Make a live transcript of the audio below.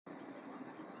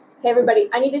Hey, everybody,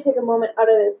 I need to take a moment out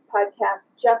of this podcast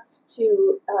just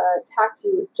to talk to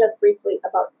you just briefly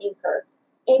about Anchor.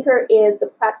 Anchor is the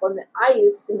platform that I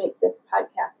use to make this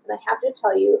podcast, and I have to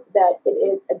tell you that it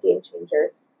is a game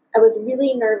changer. I was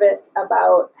really nervous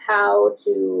about how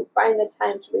to find the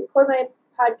time to record my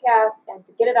podcast and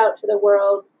to get it out to the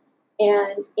world,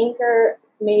 and Anchor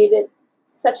made it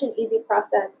such an easy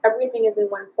process. Everything is in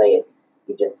one place.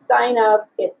 You just sign up,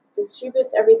 it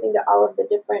distributes everything to all of the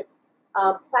different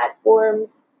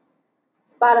platforms,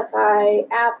 Spotify,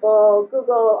 Apple,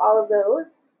 Google, all of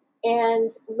those.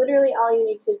 And literally all you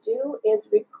need to do is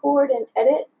record and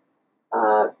edit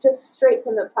just straight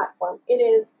from the platform. It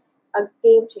is a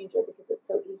game changer because it's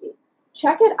so easy.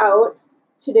 Check it out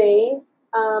today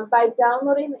by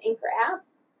downloading the Anchor app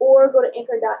or go to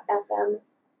anchor.fm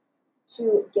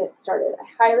to get started. I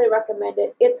highly recommend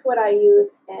it. It's what I use,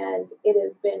 and it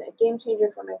has been a game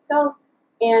changer for myself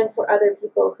and for other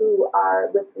people who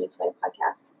are listening to my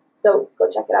podcast. So go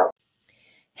check it out.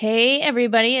 Hey,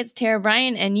 everybody, it's Tara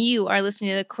Bryan, and you are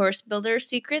listening to the Course Builder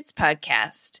Secrets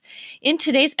podcast. In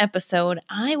today's episode,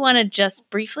 I want to just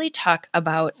briefly talk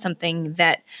about something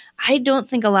that I don't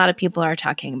think a lot of people are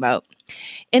talking about.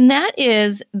 And that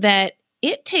is that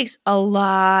it takes a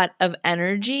lot of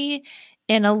energy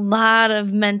and a lot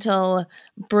of mental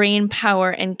brain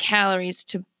power and calories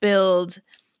to build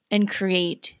and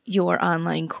create your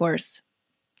online course.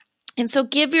 And so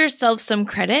give yourself some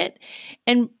credit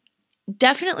and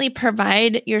definitely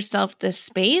provide yourself the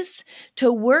space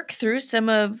to work through some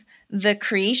of the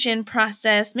creation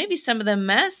process, maybe some of the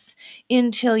mess,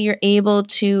 until you're able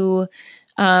to,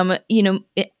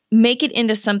 make it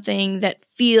into something that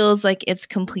feels like it's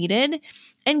completed,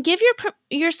 and give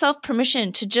yourself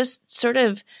permission to just sort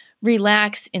of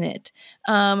relax in it,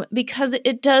 because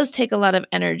it does take a lot of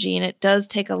energy and it does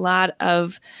take a lot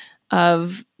of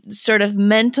sort of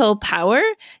mental power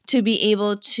to be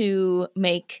able to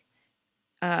make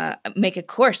a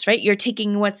course, right? You're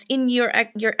taking what's in your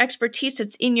expertise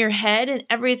that's in your head and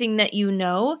everything that you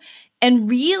know. And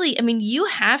really, I mean, you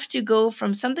have to go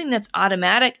from something that's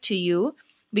automatic to you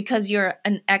because you're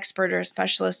an expert or a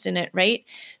specialist in it, right?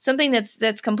 Something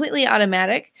that's completely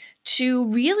automatic, to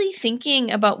really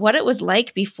thinking about what it was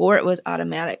like before it was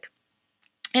automatic.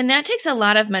 And that takes a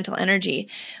lot of mental energy.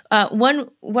 One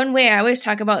way I always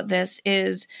talk about this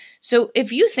is, so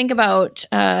if you think about,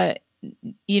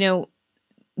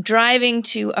 driving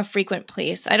to a frequent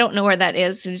place. I don't know where that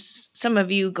is. Some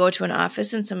of you go to an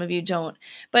office and some of you don't.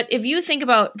 But if you think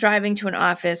about driving to an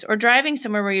office or driving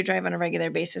somewhere where you drive on a regular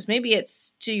basis, maybe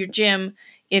it's to your gym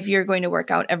if you're going to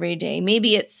work out every day.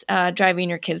 Maybe it's driving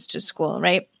your kids to school,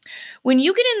 right? When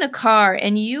you get in the car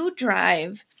and you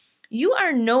drive, you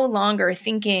are no longer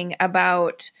thinking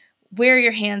about where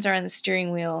your hands are on the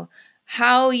steering wheel,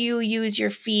 how you use your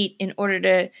feet in order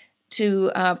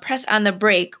to press on the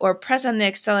brake or press on the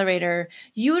accelerator.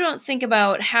 You don't think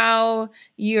about how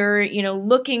you're,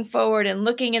 looking forward and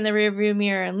looking in the rearview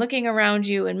mirror and looking around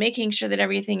you and making sure that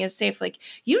everything is safe. Like,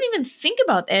 you don't even think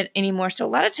about that anymore. So a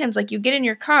lot of times, like, you get in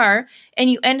your car and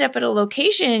you end up at a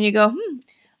location and you go,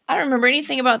 I don't remember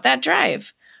anything about that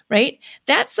drive, right?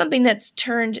 That's something that's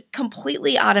turned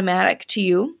completely automatic to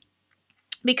you,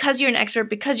 because you're an expert,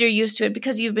 because you're used to it,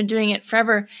 because you've been doing it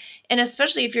forever. And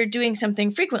especially if you're doing something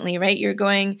frequently, right? You're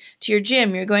going to your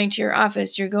gym, you're going to your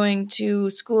office, you're going to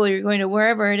school, you're going to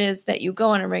wherever it is that you go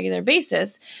on a regular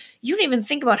basis. You don't even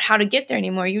think about how to get there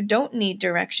anymore. You don't need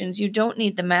directions. You don't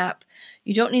need the map.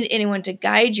 You don't need anyone to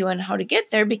guide you on how to get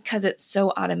there because it's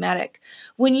so automatic.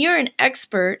 When you're an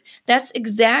expert, that's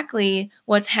exactly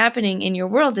what's happening in your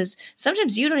world. Is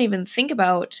sometimes you don't even think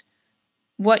about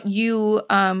what you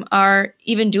are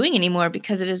even doing anymore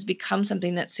because it has become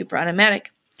something that's super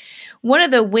automatic. One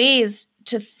of the ways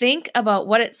to think about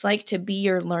what it's like to be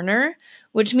your learner,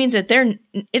 which means that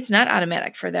it's not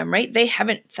automatic for them, right? They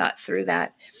haven't thought through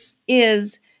that,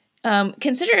 is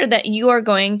consider that you are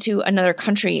going to another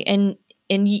country and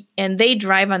they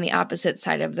drive on the opposite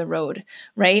side of the road,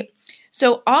 right?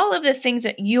 So all of the things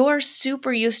that you're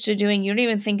super used to doing, you don't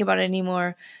even think about it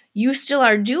anymore, you still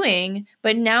are doing,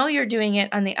 but now you're doing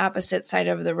it on the opposite side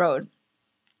of the road.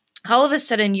 All of a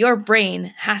sudden, your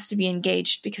brain has to be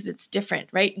engaged because it's different,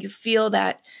 right? You feel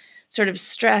that sort of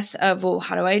stress of, well,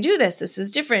 how do I do this? This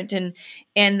is different. And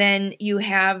then you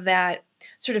have that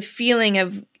sort of feeling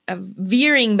of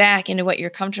veering back into what you're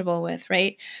comfortable with,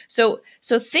 right? So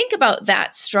think about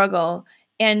that struggle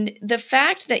and the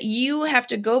fact that you have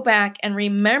to go back and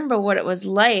remember what it was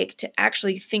like to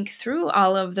actually think through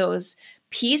all of those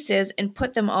pieces and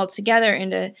put them all together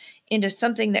into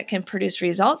something that can produce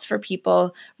results for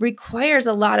people requires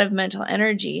a lot of mental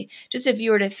energy. Just if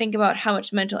you were to think about how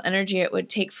much mental energy it would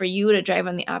take for you to drive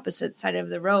on the opposite side of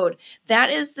the road, that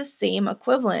is the same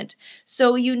equivalent.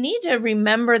 So you need to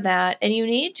remember that, and you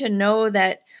need to know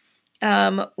that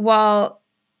while,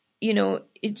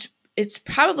 it's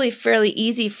probably fairly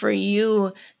easy for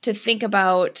you to think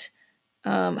about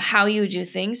how you do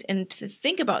things and to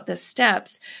think about the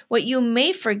steps, what you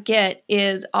may forget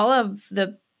is all of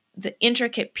the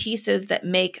intricate pieces that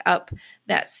make up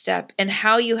that step, and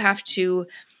how you have to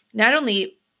not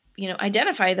only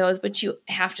identify those, but you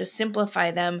have to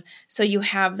simplify them so you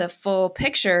have the full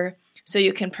picture so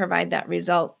you can provide that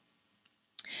result.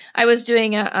 I was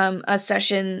doing a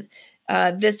session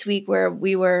this week where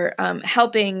we were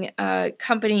helping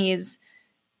companies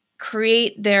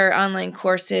create their online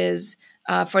courses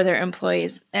for their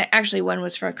employees. Actually, one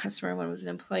was for a customer, one was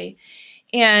an employee.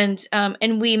 And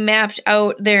we mapped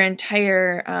out their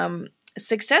entire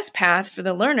success path for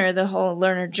the learner, the whole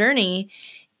learner journey.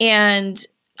 And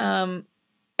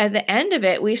at the end of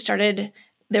it,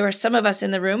 there were some of us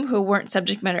in the room who weren't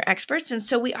subject matter experts. And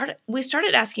so we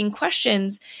started asking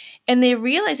questions, and they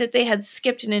realized that they had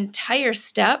skipped an entire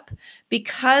step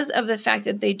because of the fact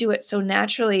that they do it so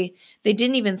naturally. They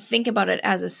didn't even think about it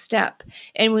as a step.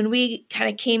 And when we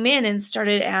kind of came in and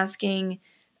started asking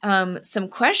some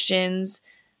questions,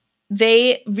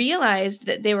 they realized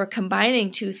that they were combining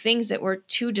two things that were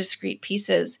two discrete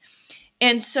pieces.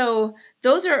 And so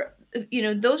those are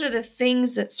the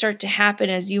things that start to happen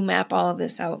as you map all of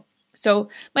this out. So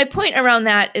my point around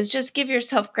that is just give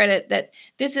yourself credit that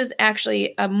this is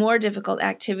actually a more difficult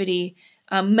activity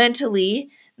mentally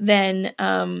than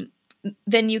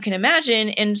you can imagine.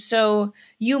 And so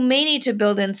you may need to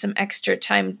build in some extra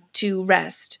time to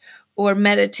rest or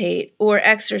meditate or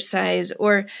exercise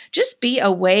or just be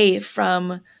away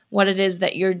from what it is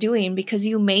that you're doing, because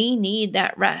you may need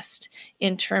that rest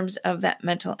in terms of that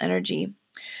mental energy.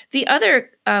 The other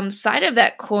side of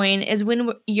that coin is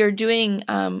when you're doing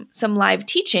some live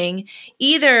teaching.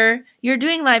 Either you're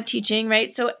doing live teaching,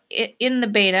 right? So in the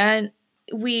beta,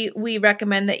 we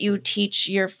recommend that you teach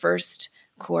your first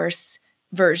course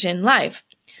version live,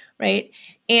 right?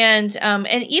 And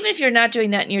even if you're not doing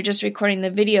that and you're just recording the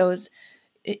videos,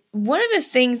 one of the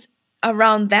things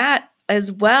around that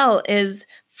as well is,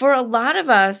 for a lot of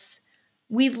us,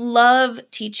 we love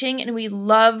teaching and we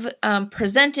love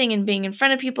presenting and being in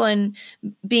front of people and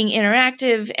being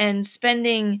interactive and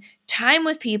spending time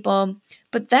with people.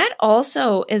 But that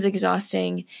also is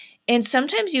exhausting. And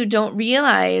sometimes you don't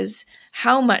realize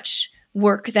how much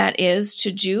work that is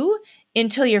to do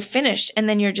until you're finished, and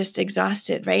then you're just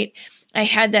exhausted, right? I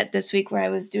had that this week where I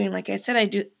was doing, like I said, I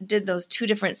did those 2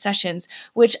 different sessions,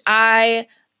 which I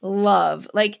love.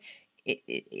 Like,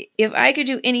 if I could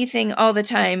do anything all the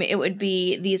time, it would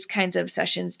be these kinds of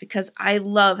sessions, because I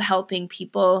love helping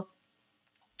people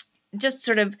just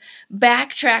sort of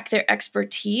backtrack their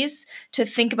expertise to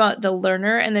think about the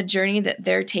learner and the journey that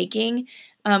they're taking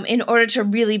in order to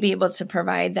really be able to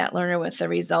provide that learner with the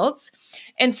results.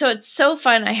 And so it's so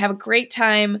fun. I have a great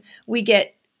time. We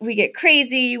get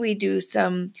crazy. We do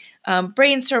some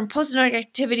brainstorm post-note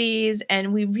activities,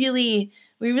 and we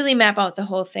really map out the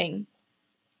whole thing.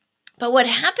 But what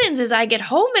happens is I get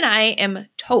home and I am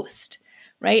toast,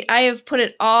 right? I have put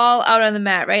it all out on the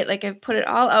mat, right? Like, I've put it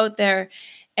all out there,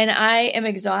 and I am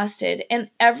exhausted. And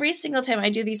every single time,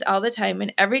 I do these all the time,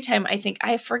 and every time I think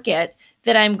I forget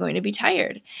that I'm going to be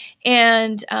tired.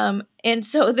 And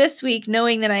so this week,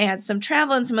 knowing that I had some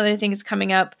travel and some other things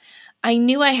coming up, I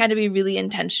knew I had to be really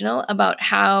intentional about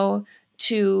how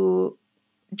to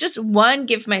just, one,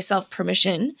 give myself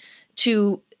permission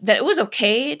that it was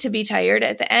okay to be tired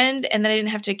at the end, and that I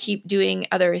didn't have to keep doing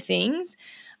other things.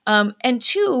 And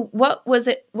 2, what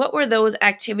were those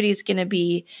activities going to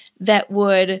be that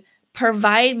would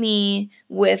provide me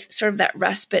with sort of that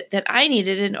respite that I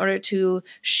needed in order to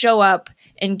show up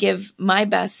and give my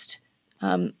best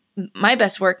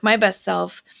work, my best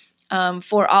self,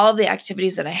 for all of the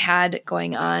activities that I had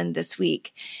going on this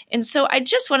week. And so I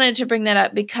just wanted to bring that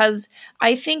up, because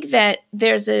I think that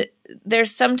there's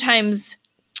sometimes,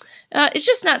 it's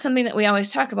just not something that we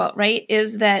always talk about, right?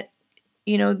 Is that,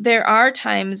 there are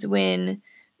times when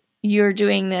you're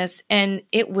doing this and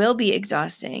it will be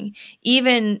exhausting.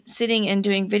 Even sitting and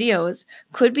doing videos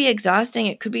could be exhausting.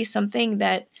 It could be something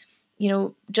that,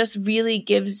 just really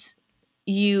gives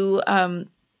you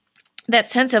that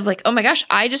sense of like, oh my gosh,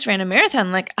 I just ran a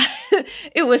marathon. Like,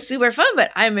 it was super fun,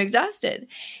 but I'm exhausted.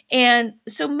 And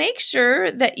so make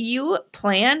sure that you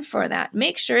plan for that.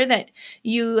 Make sure that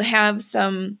you have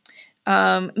some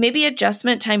maybe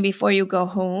adjustment time before you go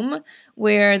home,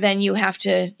 where then you have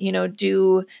to,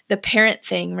 do the parent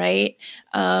thing, right?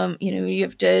 You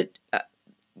have to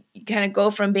kind of go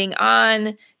from being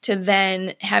on to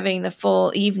then having the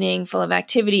full evening full of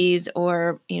activities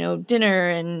or, dinner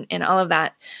and all of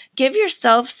that. Give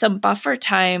yourself some buffer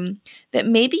time that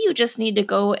maybe you just need to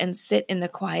go and sit in the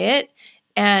quiet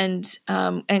and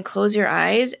close your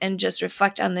eyes and just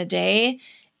reflect on the day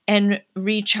and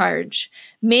recharge.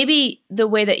 Maybe the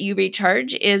way that you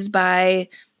recharge is by,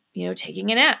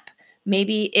 taking a nap.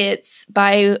 Maybe it's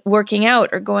by working out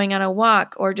or going on a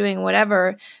walk or doing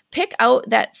whatever. Pick out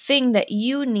that thing that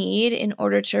you need in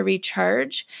order to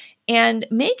recharge and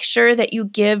make sure that you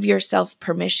give yourself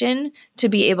permission to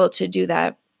be able to do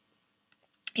that.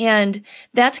 And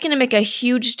that's going to make a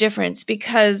huge difference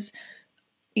because,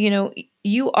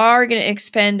 you are going to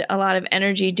expend a lot of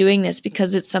energy doing this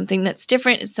because it's something that's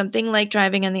different. It's something like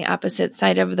driving on the opposite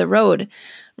side of the road,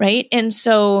 right? And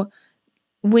so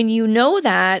when you know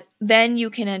that, then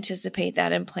you can anticipate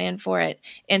that and plan for it.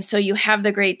 And so you have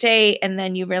the great day and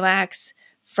then you relax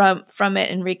from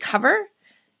it and recover.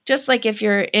 Just like if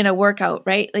you're in a workout,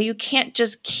 right? Like you can't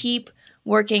just keep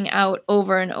working out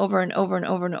over and over and over and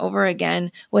over and over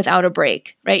again without a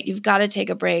break, right? You've got to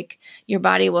take a break. Your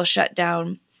body will shut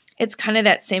down. It's kind of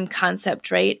that same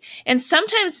concept, right? And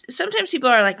sometimes people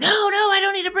are like, no, I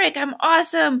don't need a break. I'm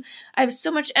awesome. I have so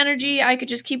much energy. I could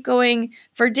just keep going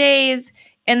for days.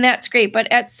 And that's great.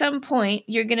 But at some point,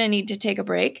 you're going to need to take a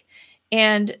break.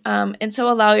 And so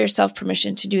allow yourself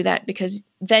permission to do that because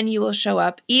then you will show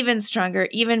up even stronger,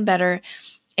 even better,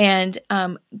 and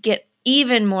get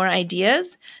even more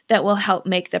ideas that will help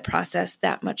make the process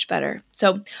that much better.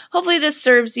 So hopefully this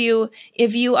serves you.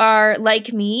 If you are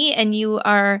like me and you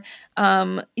are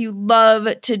you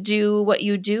love to do what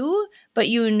you do, but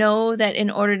you know that in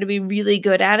order to be really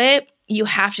good at it, you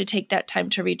have to take that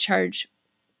time to recharge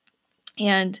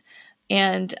and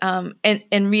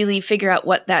really figure out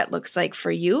what that looks like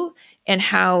for you and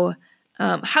how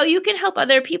you can help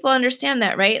other people understand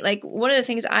that, right? Like one of the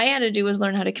things I had to do was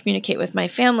learn how to communicate with my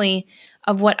family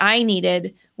of what I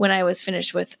needed when I was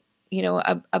finished with,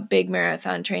 a big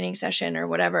marathon training session or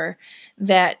whatever,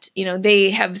 that,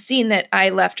 they have seen that I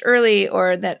left early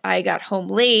or that I got home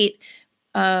late.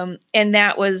 And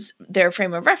that was their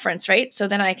frame of reference, right? So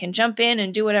then I can jump in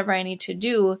and do whatever I need to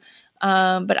do.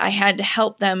 But I had to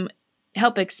help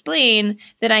explain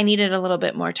that I needed a little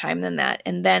bit more time than that.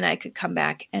 And then I could come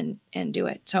back and do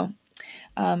it. So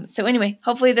anyway,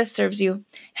 hopefully this serves you.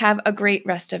 Have a great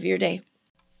rest of your day.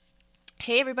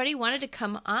 Hey everybody, wanted to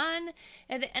come on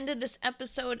at the end of this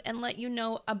episode and let you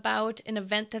know about an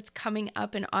event that's coming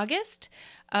up in August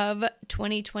of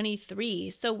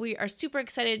 2023. So we are super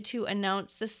excited to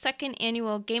announce the second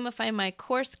annual Gamify My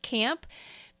Course Camp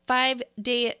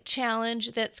 5-day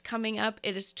challenge that's coming up.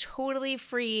 It is totally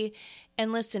free.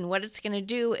 And listen, what it's going to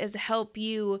do is help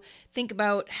you think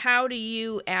about how do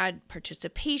you add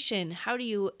participation? How do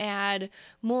you add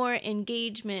more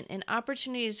engagement and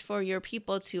opportunities for your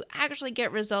people to actually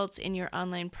get results in your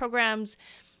online programs?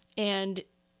 And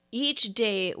each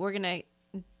day we're going to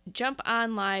jump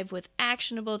on live with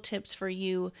actionable tips for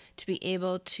you to be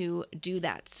able to do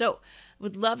that. So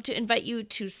would love to invite you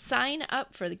to sign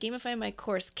up for the Gamify My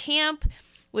Course Camp,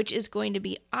 which is going to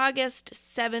be August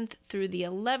 7th through the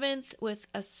 11th with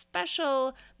a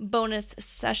special bonus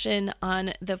session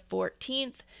on the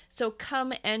 14th. So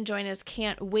come and join us.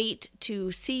 Can't wait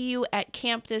to see you at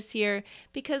camp this year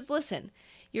because listen,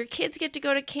 your kids get to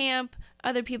go to camp,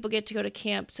 other people get to go to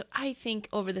camp. So I think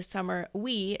over the summer,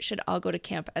 we should all go to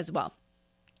camp as well.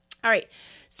 All right,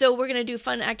 so we're going to do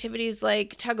fun activities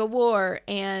like tug of war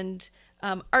and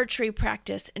archery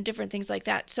practice and different things like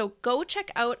that. So go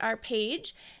check out our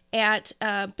page at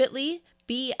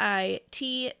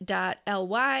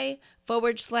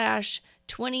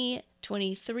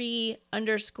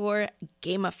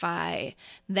bit.ly/2023_gamify.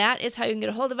 That is how you can get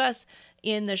a hold of us.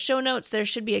 In the show notes, there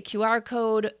should be a QR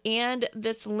code and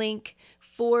this link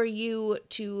for you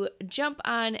to jump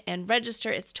on and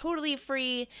register. It's totally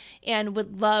free and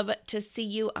would love to see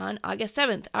you on August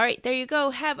 7th. All right, there you go.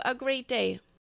 Have a great day.